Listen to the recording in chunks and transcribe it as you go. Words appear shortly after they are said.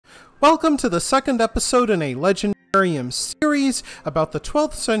Welcome to the second episode in a Legendarium series about the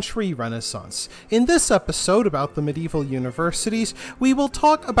 12th century Renaissance. In this episode about the medieval universities, we will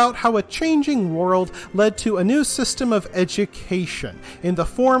talk about how a changing world led to a new system of education in the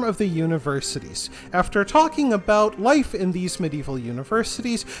form of the universities. After talking about life in these medieval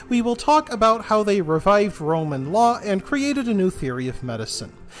universities, we will talk about how they revived Roman law and created a new theory of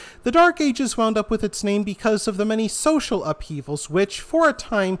medicine. The Dark Ages wound up with its name because of the many social upheavals which, for a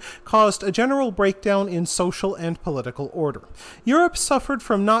time, caused a general breakdown in social and political order. Europe suffered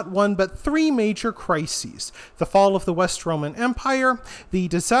from not one but three major crises: the fall of the West Roman Empire, the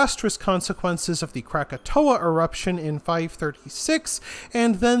disastrous consequences of the Krakatoa eruption in 536,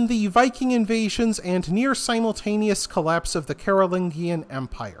 and then the Viking invasions and near-simultaneous collapse of the Carolingian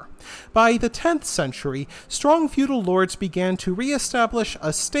Empire. By the 10th century, strong feudal lords began to re-establish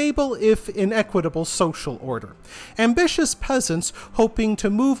a stable, if inequitable, social order. Ambitious peasants, hoping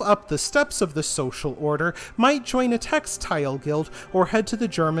to move up the steps of the social order, might join a textile guild or head to the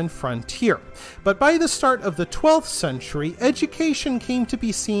German frontier. But by the start of the 12th century, education came to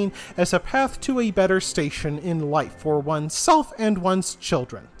be seen as a path to a better station in life for oneself and one's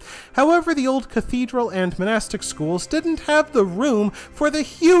children. However, the old cathedral and monastic schools didn't have the room for the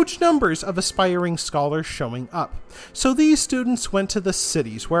huge numbers of aspiring scholars showing up. So these students went to the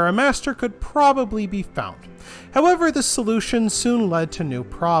cities, where a master could probably be found. However, the solution soon led to new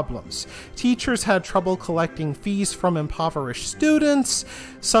problems. Teachers had trouble collecting fees from impoverished students.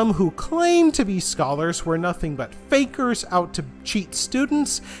 Some who claimed to be scholars were nothing but fakers out to cheat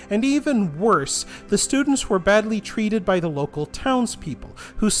students, and even worse, the students were badly treated by the local townspeople,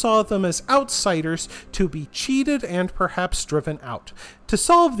 who saw them as outsiders to be cheated and perhaps driven out. To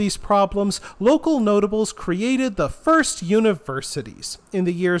solve these problems, local notables created the first universities. In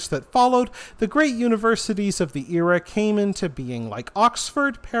the years that followed, the great universities of the era came into being, like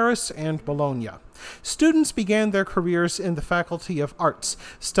Oxford, Paris, and Bologna. Students began their careers in the Faculty of Arts,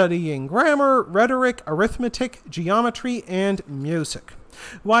 studying grammar, rhetoric, arithmetic, geometry, and music.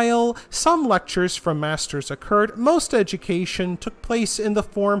 While some lectures from masters occurred, most education took place in the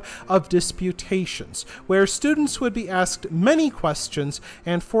form of disputations, where students would be asked many questions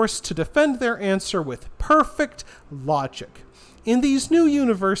and forced to defend their answer with perfect logic. In these new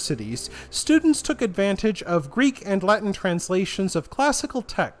universities, students took advantage of Greek and Latin translations of classical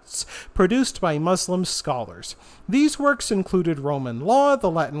texts produced by Muslim scholars. These works included Roman law, the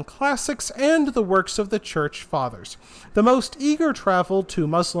Latin classics, and the works of the Church Fathers. The most eager traveled to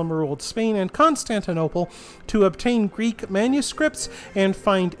Muslim-ruled Spain and Constantinople to obtain Greek manuscripts and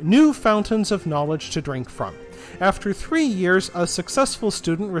find new fountains of knowledge to drink from. After 3 years, a successful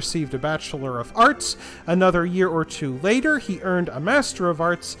student received a Bachelor of Arts. Another year or two later, he earned a Master of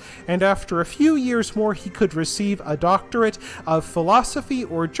Arts, and after a few years more, he could receive a doctorate of philosophy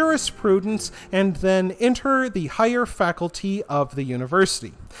or jurisprudence, and then enter the higher faculty of the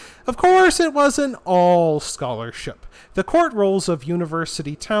university. Of course, it wasn't all scholarship. The court rolls of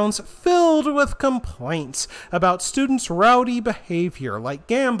university towns filled with complaints about students' rowdy behavior, like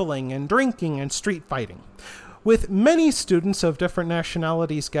gambling and drinking and street fighting. With many students of different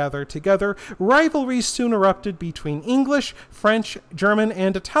nationalities gathered together, rivalries soon erupted between English, French, German,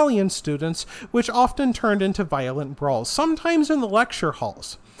 and Italian students, which often turned into violent brawls, sometimes in the lecture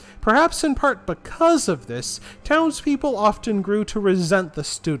halls. Perhaps in part because of this, townspeople often grew to resent the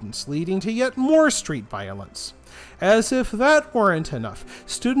students, leading to yet more street violence. As if that weren't enough,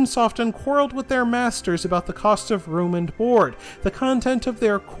 students often quarreled with their masters about the cost of room and board, the content of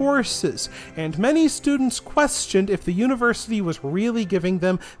their courses, and many students questioned if the university was really giving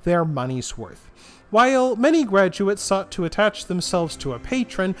them their money's worth. While many graduates sought to attach themselves to a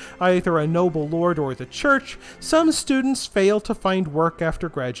patron, either a noble lord or the church, some students failed to find work after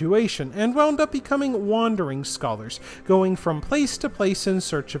graduation and wound up becoming wandering scholars, going from place to place in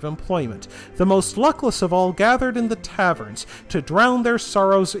search of employment. The most luckless of all gathered in the taverns to drown their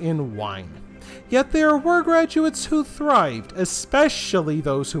sorrows in wine. Yet there were graduates who thrived, especially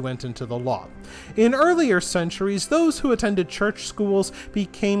those who went into the law. In earlier centuries, those who attended church schools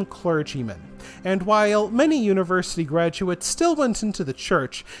became clergymen. And while many university graduates still went into the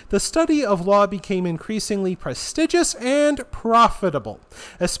church, the study of law became increasingly prestigious and profitable,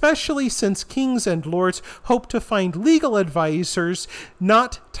 especially since kings and lords hoped to find legal advisors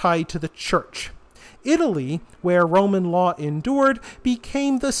not tied to the church. Italy, where Roman law endured,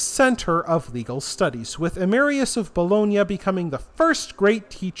 became the center of legal studies, with Emerius of Bologna becoming the first great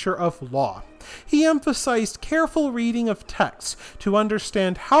teacher of law. He emphasized careful reading of texts to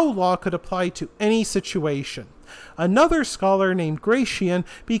understand how law could apply to any situation. Another scholar named Gratian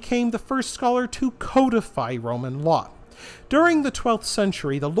became the first scholar to codify Roman law. During the 12th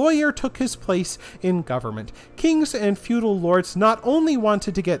century, the lawyer took his place in government. Kings and feudal lords not only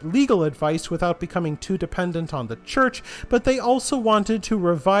wanted to get legal advice without becoming too dependent on the church, but they also wanted to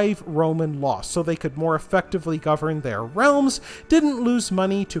revive Roman law so they could more effectively govern their realms, didn't lose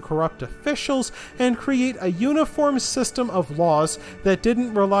money to corrupt officials, and create a uniform system of laws that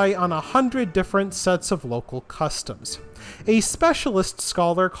didn't rely on 100 different sets of local customs. A specialist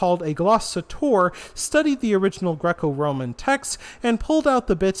scholar called a glossator studied the original Greco-Roman texts and pulled out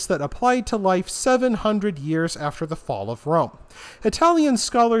the bits that applied to life 700 years after the fall of Rome. Italian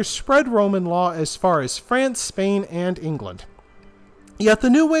scholars spread Roman law as far as France, Spain, and England. Yet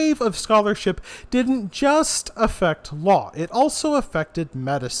the new wave of scholarship didn't just affect law, it also affected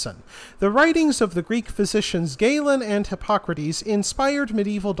medicine. The writings of the Greek physicians Galen and Hippocrates inspired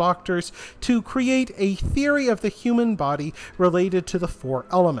medieval doctors to create a theory of the human body related to the four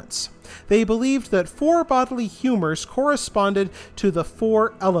elements. They believed that 4 bodily humors corresponded to the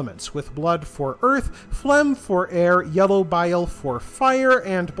 4 elements, with blood for earth, phlegm for air, yellow bile for fire,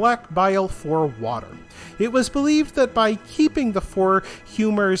 and black bile for water. It was believed that by keeping the 4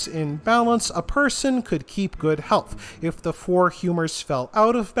 humors in balance, a person could keep good health. If the 4 humors fell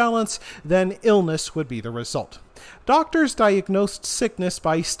out of balance, then illness would be the result. Doctors diagnosed sickness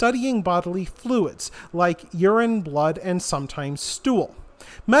by studying bodily fluids, like urine, blood, and sometimes stool.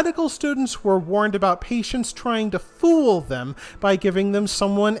 Medical students were warned about patients trying to fool them by giving them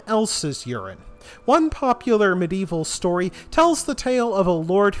someone else's urine. One popular medieval story tells the tale of a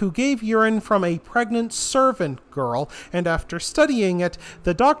lord who gave urine from a pregnant servant girl, and after studying it,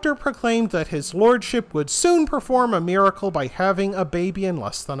 the doctor proclaimed that his lordship would soon perform a miracle by having a baby in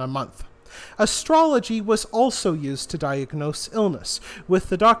less than a month. Astrology was also used to diagnose illness, with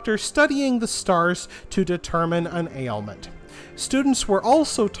the doctor studying the stars to determine an ailment. Students were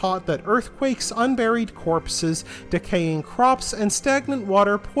also taught that earthquakes, unburied corpses, decaying crops, and stagnant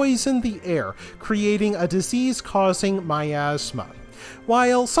water poisoned the air, creating a disease-causing miasma.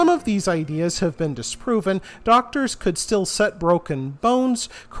 While some of these ideas have been disproven, doctors could still set broken bones,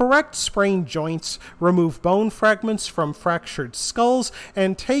 correct sprained joints, remove bone fragments from fractured skulls,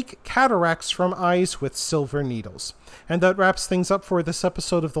 and take cataracts from eyes with silver needles. And that wraps things up for this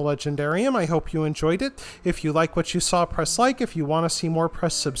episode of The Legendarium. I hope you enjoyed it. If you like what you saw, press like. If you want to see more,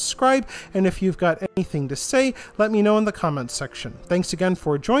 press subscribe. And if you've got anything to say, let me know in the comments section. Thanks again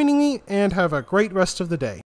for joining me, and have a great rest of the day.